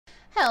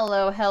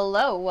Hello,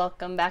 hello.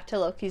 Welcome back to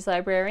Loki's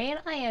Librarian.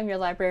 I am your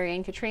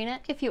librarian,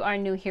 Katrina. If you are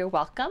new here,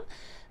 welcome.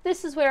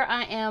 This is where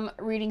I am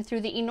reading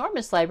through the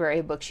enormous library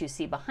of books you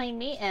see behind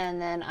me,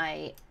 and then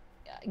I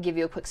give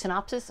you a quick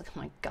synopsis. Oh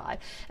my God.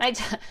 And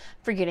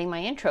forgetting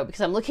my intro because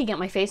I'm looking at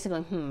my face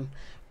and going,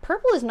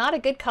 purple is not a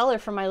good color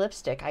for my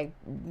lipstick. I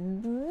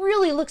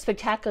really look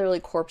spectacularly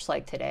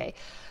corpse-like today.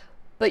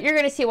 But you're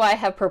going to see why I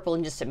have purple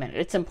in just a minute.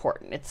 It's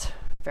important. It's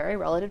very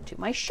relative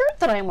to my shirt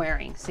that I'm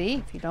wearing. See,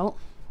 if you don't,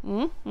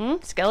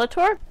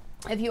 Skeletor.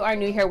 If you are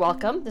new here,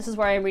 welcome. This is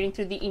where I'm reading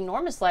through the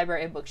enormous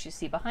library of books you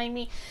see behind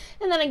me,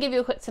 and then I give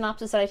you a quick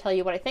synopsis and I tell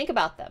you what I think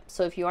about them.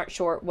 So if you aren't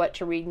sure what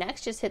to read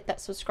next, just hit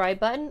that subscribe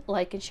button,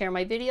 like and share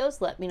my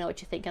videos. Let me know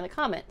what you think in the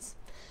comments.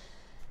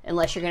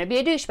 Unless you're going to be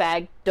a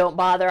douchebag, don't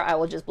bother. I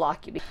will just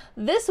block you.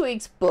 This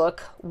week's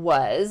book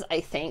was, I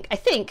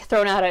think,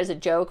 thrown out as a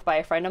joke by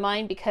a friend of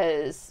mine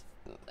because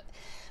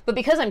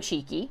I'm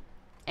cheeky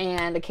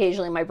and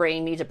occasionally my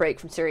brain needs a break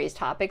from serious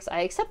topics,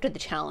 I accepted the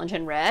challenge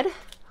and read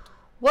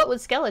What Would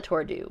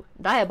Skeletor Do?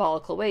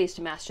 Diabolical Ways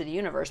to Master the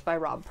Universe by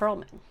Rob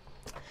Perlman.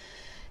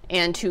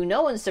 And to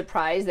no one's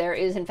surprise, there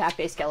is in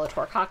fact a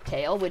Skeletor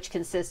cocktail, which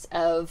consists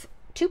of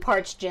 2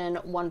 parts gin,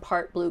 1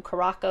 part blue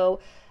Curaçao,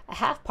 a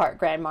half part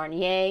Grand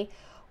Marnier,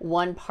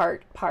 1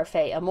 part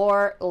Parfait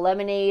Amour,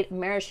 lemonade,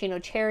 maraschino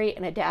cherry,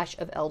 and a dash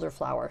of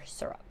elderflower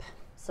syrup.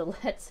 So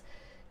let's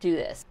do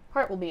this.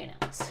 Part will be an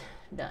ounce.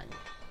 Done.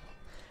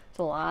 There's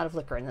a lot of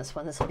liquor in this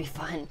one. This will be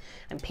fun.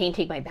 I'm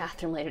painting my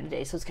bathroom later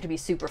today, so it's going to be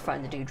super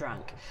fun to do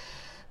drunk.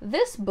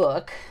 This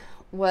book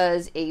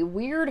was a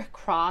weird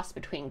cross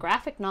between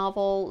graphic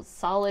novel,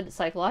 solid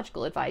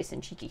psychological advice,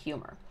 and cheeky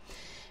humor.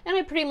 And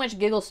I pretty much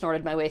giggle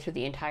snorted my way through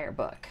the entire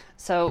book.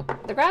 So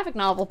the graphic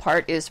novel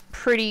part is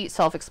pretty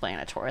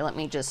self-explanatory. Let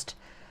me just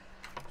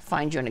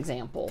find you an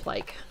example.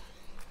 Like,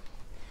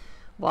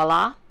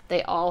 voila,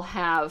 they all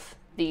have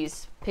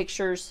these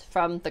pictures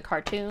from the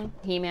cartoon,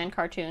 He-Man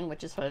cartoon,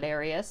 which is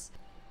hilarious.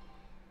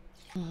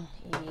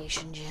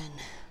 Aviation Gin.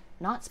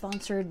 Not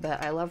sponsored,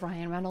 but I love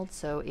Ryan Reynolds,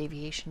 so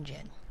Aviation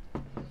Gin.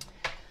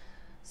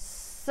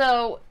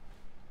 So,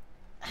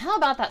 how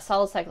about that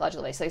solid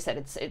psychological base? Like I said,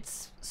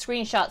 it's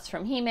screenshots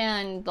from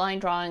He-Man, line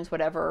drawings,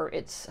 whatever.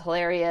 It's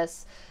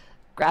hilarious.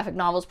 Graphic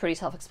novel's pretty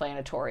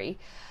self-explanatory.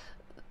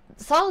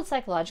 Solid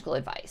psychological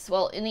advice.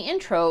 Well, in the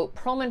intro,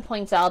 Perlman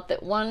points out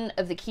that one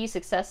of the key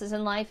successes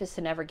in life is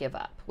to never give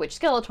up, which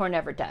Skeletor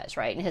never does,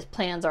 right? And his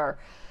plans are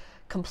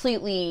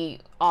completely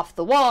off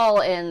the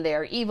wall, and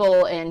they're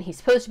evil, and he's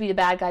supposed to be the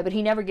bad guy, but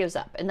he never gives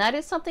up. And that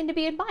is something to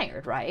be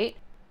admired, right?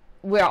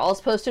 We're all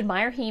supposed to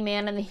admire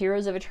He-Man and the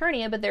heroes of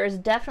Eternia, but there is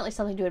definitely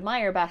something to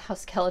admire about how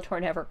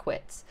Skeletor never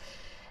quits.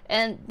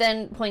 And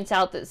then points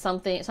out that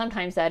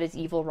sometimes that is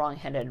evil,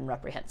 wrong-headed, and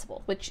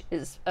reprehensible, which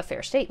is a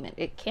fair statement.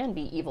 It can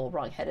be evil,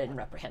 wrong-headed, and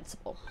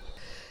reprehensible.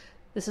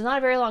 This is not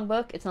a very long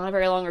book. It's not a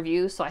very long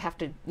review, so I have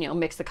to,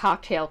 mix the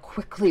cocktail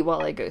quickly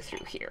while I go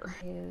through here.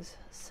 It is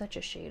such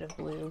a shade of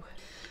blue.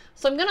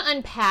 So I'm going to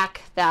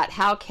unpack that.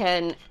 How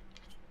can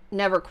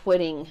never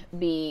quitting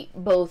be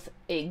both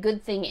a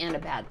good thing and a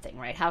bad thing,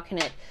 right? How can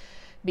it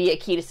be a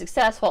key to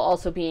success while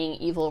also being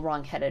evil,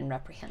 wrong-headed, and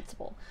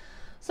reprehensible?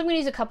 So I'm going to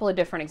use a couple of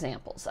different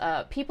examples.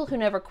 People who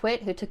never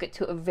quit, who took it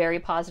to a very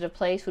positive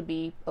place, would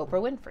be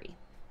Oprah Winfrey.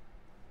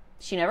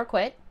 She never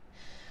quit.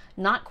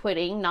 Not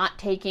quitting, not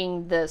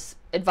taking this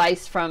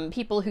advice from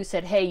people who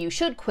said, hey, you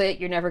should quit,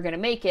 you're never going to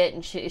make it,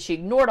 and she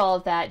ignored all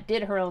of that,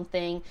 did her own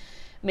thing,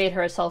 made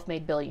her a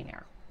self-made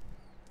billionaire.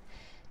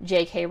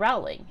 J.K.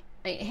 Rowling.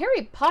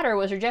 Harry Potter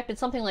was rejected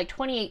something like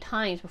 28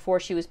 times before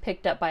she was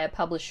picked up by a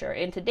publisher,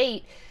 and to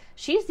date,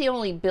 she's the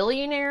only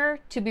billionaire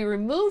to be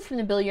removed from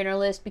the billionaire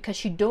list because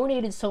she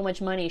donated so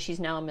much money she's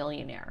now a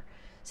millionaire.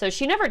 So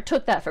she never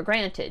took that for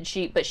granted.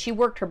 But she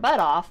worked her butt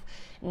off,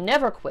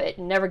 never quit,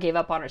 never gave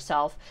up on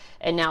herself,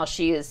 and now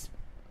she is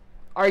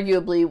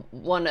arguably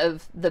one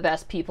of the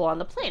best people on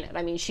the planet.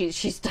 I mean,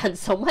 she's done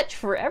so much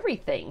for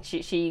everything.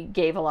 She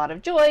gave a lot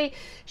of joy,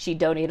 she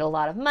donated a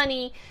lot of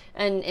money,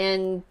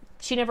 and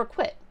she never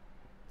quit.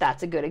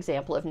 That's a good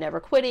example of never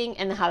quitting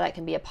and how that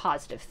can be a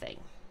positive thing.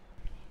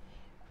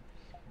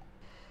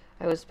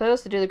 I was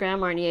supposed to do the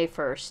Grand Marnier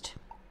first.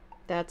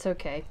 That's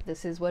okay.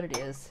 This is what it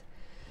is.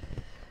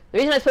 The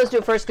reason I'm supposed to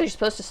do it first is because you're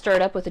supposed to stir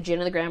it up with the gin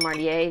and the Grand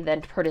Marnier,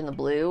 then put it in the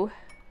blue.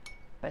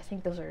 But I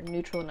think those are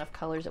neutral enough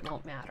colors it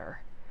won't matter.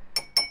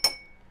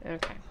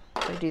 Okay,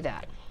 so do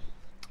that.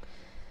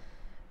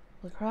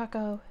 Le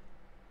Curaçao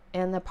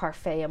and the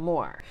Parfait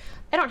Amour.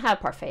 I don't have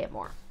Parfait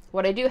Amour.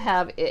 What I do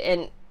have,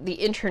 and the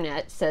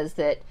internet says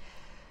that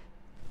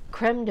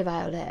Creme de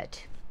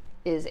Violette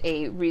is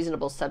a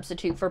reasonable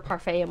substitute for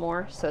Parfait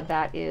Amour, so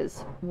that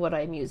is what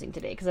I'm using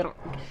today, because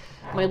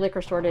my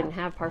liquor store didn't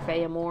have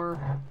Parfait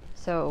Amour,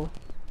 so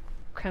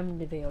Creme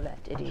de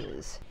Violette it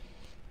is.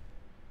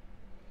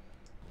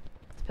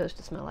 It's supposed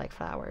to smell like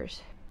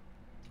flowers.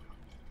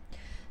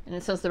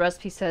 And since the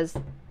recipe says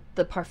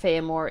the Parfait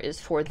Amour is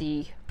for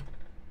the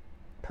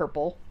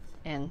purple,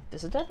 and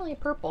this is definitely a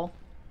purple,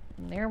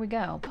 and there we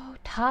go. Oh,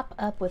 top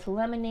up with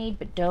lemonade,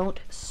 but don't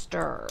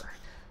stir.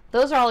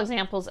 Those are all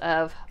examples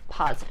of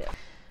positive.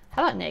 How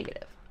How about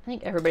negative? I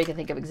think everybody can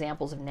think of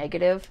examples of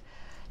negative.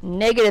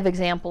 Negative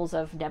examples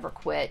of never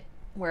quit,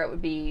 where it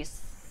would be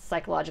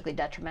psychologically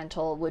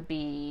detrimental, would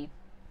be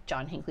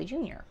John Hinckley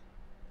Jr.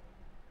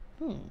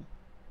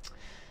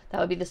 That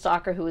would be the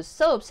stalker who was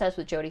so obsessed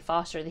with Jodie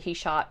Foster that he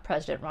shot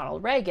President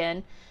Ronald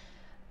Reagan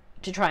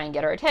to try and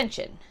get her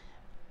attention.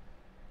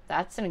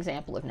 That's an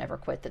example of never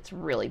quit that's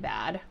really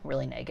bad,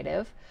 really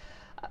negative.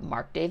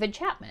 Mark David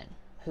Chapman,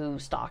 who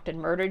stalked and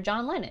murdered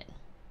John Lennon.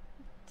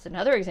 It's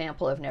another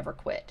example of never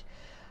quit.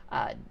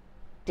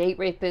 Date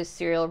rapists,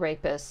 serial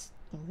rapists,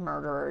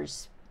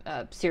 murderers,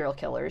 serial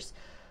killers.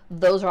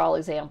 Those are all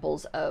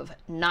examples of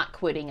not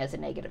quitting as a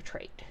negative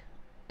trait.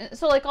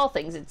 So like all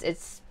things,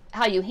 it's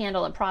how you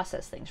handle and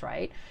process things,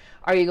 right?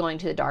 Are you going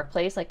to the dark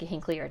place like a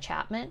Hinckley or a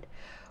Chapman?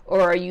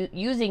 Or are you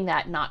using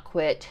that not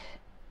quit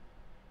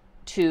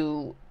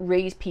to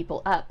raise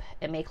people up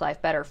and make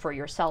life better for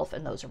yourself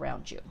and those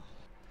around you?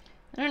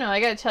 I don't know, I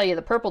gotta tell you,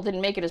 the purple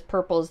didn't make it as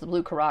purple as the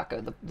blue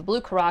Caraco. The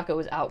blue Caraco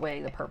is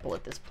outweighing the purple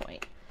at this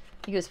point.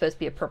 I think it was supposed to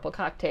be a purple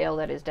cocktail.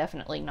 That is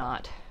definitely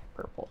not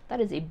purple.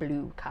 That is a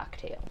blue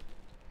cocktail.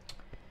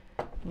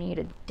 Need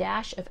a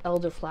dash of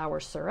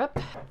elderflower syrup.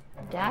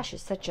 Dash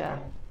is such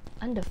a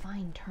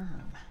undefined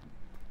term.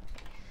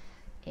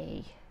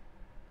 A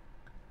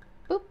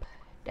boop,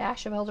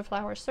 dash of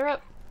elderflower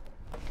syrup.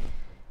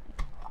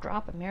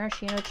 Drop a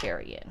maraschino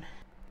cherry in.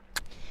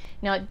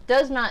 Now it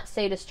does not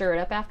say to stir it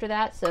up after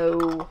that,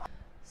 so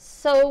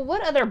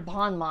what other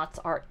bon mots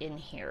are in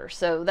here?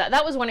 So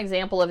that was one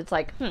example of, it's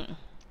like,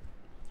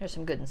 there's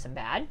some good and some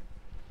bad.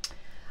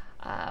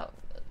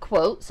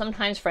 Quote,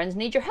 sometimes friends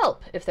need your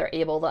help. If they're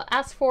able, they'll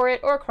ask for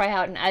it or cry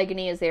out in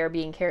agony as they are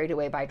being carried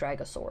away by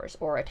dragosaurs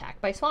or attacked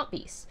by swamp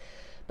beasts.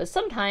 But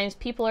sometimes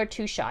people are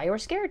too shy or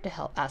scared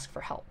to ask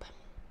for help.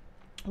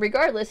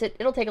 Regardless,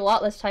 it'll take a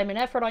lot less time and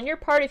effort on your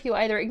part if you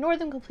either ignore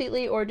them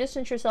completely or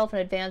distance yourself in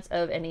advance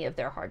of any of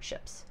their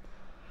hardships.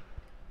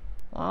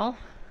 Well,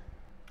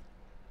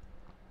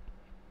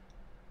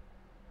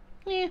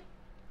 yeah,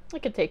 I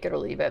could take it or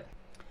leave it.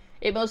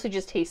 It mostly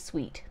just tastes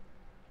sweet.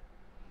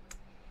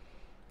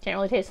 Can't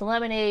really taste the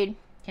lemonade.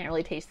 Can't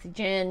really taste the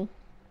gin.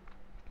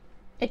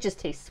 It just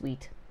tastes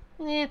sweet.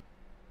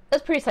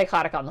 That's pretty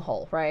psychotic on the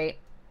whole, right?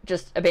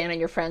 Just abandon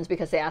your friends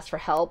because they ask for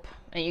help,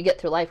 and you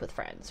get through life with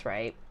friends,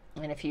 right?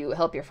 And if you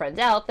help your friends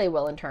out, they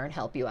will in turn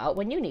help you out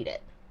when you need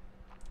it.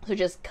 So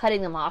just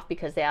cutting them off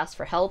because they ask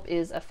for help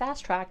is a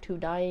fast track to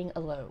dying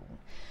alone.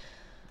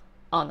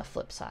 On the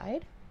flip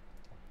side,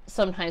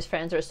 sometimes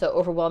friends are so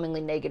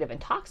overwhelmingly negative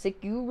and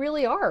toxic, you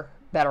really are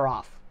better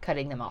off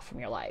cutting them off from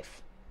your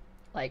life.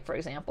 Like, for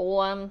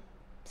example,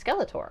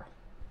 Skeletor.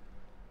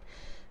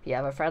 If you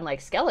have a friend like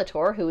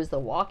Skeletor, who is the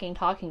walking,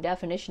 talking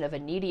definition of a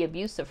needy,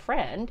 abusive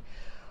friend,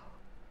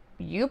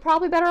 you're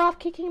probably better off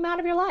kicking him out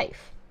of your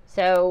life.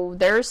 So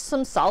there's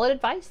some solid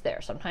advice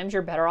there. Sometimes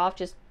you're better off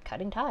just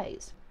cutting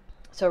ties.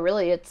 So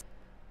really, it's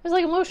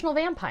like emotional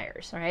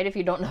vampires, right? If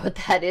you don't know what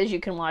that is, you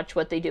can watch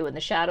What They Do in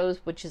the Shadows,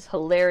 which is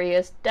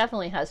hilarious.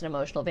 Definitely has an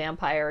emotional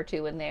vampire or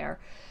two in there.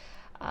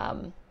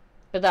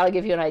 But that'll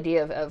give you an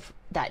idea of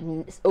that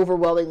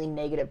overwhelmingly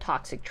negative,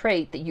 toxic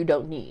trait that you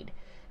don't need.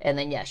 And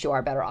then, yes, you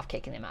are better off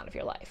kicking them out of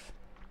your life.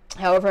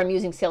 However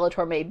amusing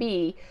Skeletor may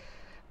be,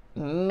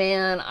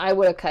 man, I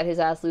would have cut his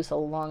ass loose a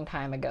long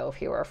time ago if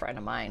he were a friend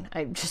of mine.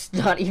 I'm just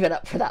not even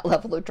up for that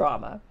level of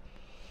drama.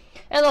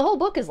 And the whole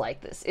book is like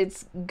this.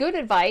 It's good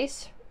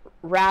advice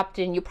wrapped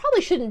in, you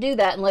probably shouldn't do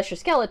that unless you're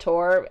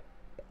Skeletor,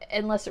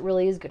 unless it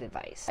really is good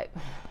advice.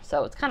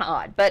 So it's kind of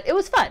odd, but it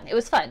was fun. It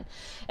was fun.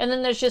 And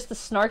then there's just the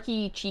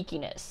snarky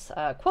cheekiness.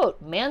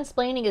 Quote,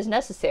 mansplaining is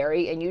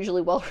necessary and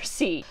usually well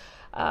received.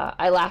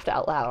 I laughed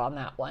out loud on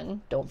that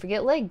one. Don't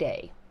forget leg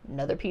day.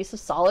 Another piece of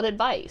solid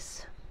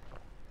advice.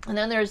 And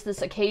then there's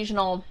this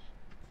occasional,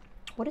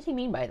 what does he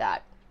mean by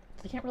that?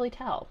 I can't really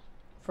tell.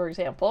 For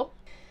example,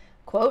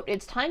 quote,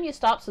 it's time you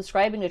stop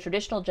subscribing to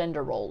traditional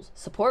gender roles.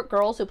 Support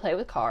girls who play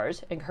with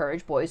cars,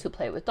 encourage boys who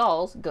play with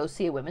dolls, go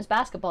see a women's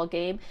basketball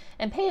game,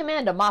 and pay a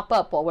man to mop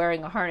up while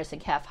wearing a harness and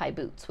calf-high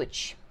boots,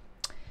 which,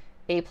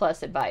 A+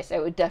 advice. I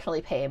would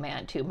definitely pay a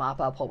man to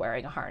mop up while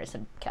wearing a harness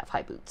and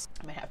calf-high boots.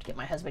 I might have to get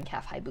my husband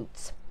calf-high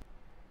boots.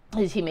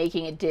 Is he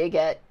making a dig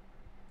at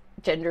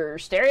gender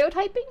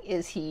stereotyping?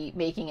 Is he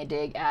making a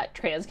dig at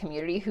trans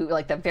community who,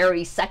 like, the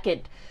very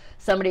second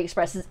somebody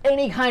expresses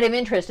any kind of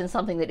interest in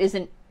something that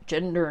isn't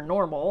gender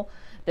normal,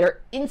 they're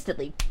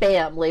instantly,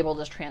 bam,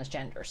 labeled as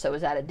transgender? So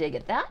is that a dig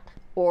at that?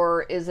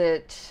 Or is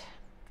it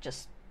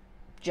just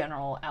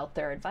general out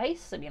there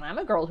advice? I mean, I'm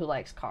a girl who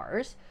likes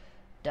cars.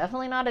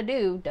 Definitely not a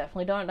dude.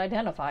 Definitely don't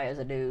identify as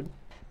a dude.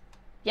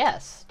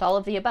 Yes, to all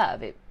of the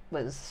above. It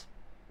was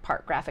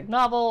part graphic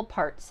novel,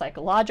 part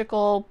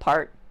psychological,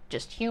 part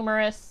just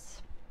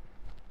humorous.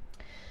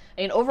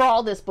 I mean,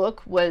 overall, this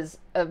book was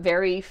a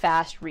very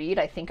fast read.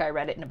 I think I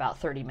read it in about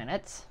 30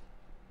 minutes.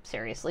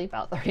 Seriously,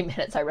 about 30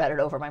 minutes. I read it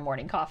over my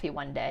morning coffee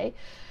one day.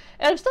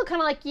 And I'm still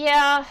kind of like,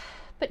 yeah,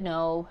 but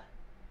no,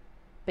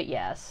 but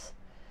yes.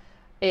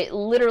 It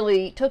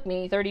literally took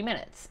me 30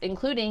 minutes,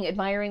 including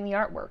admiring the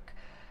artwork.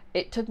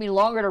 it took me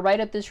longer to write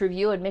up this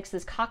review and mix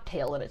this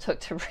cocktail than it took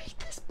to read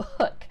this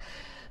book.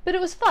 But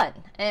it was fun.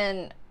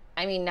 And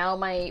I mean, now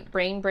my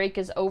brain break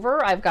is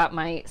over. I've got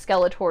my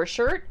Skeletor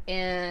shirt,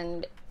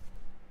 and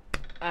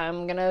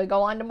I'm gonna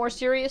go on to more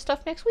serious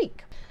stuff next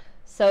week.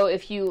 So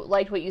if you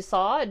liked what you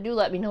saw, do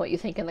let me know what you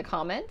think in the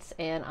comments,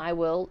 and I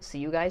will see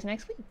you guys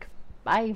next week. Bye.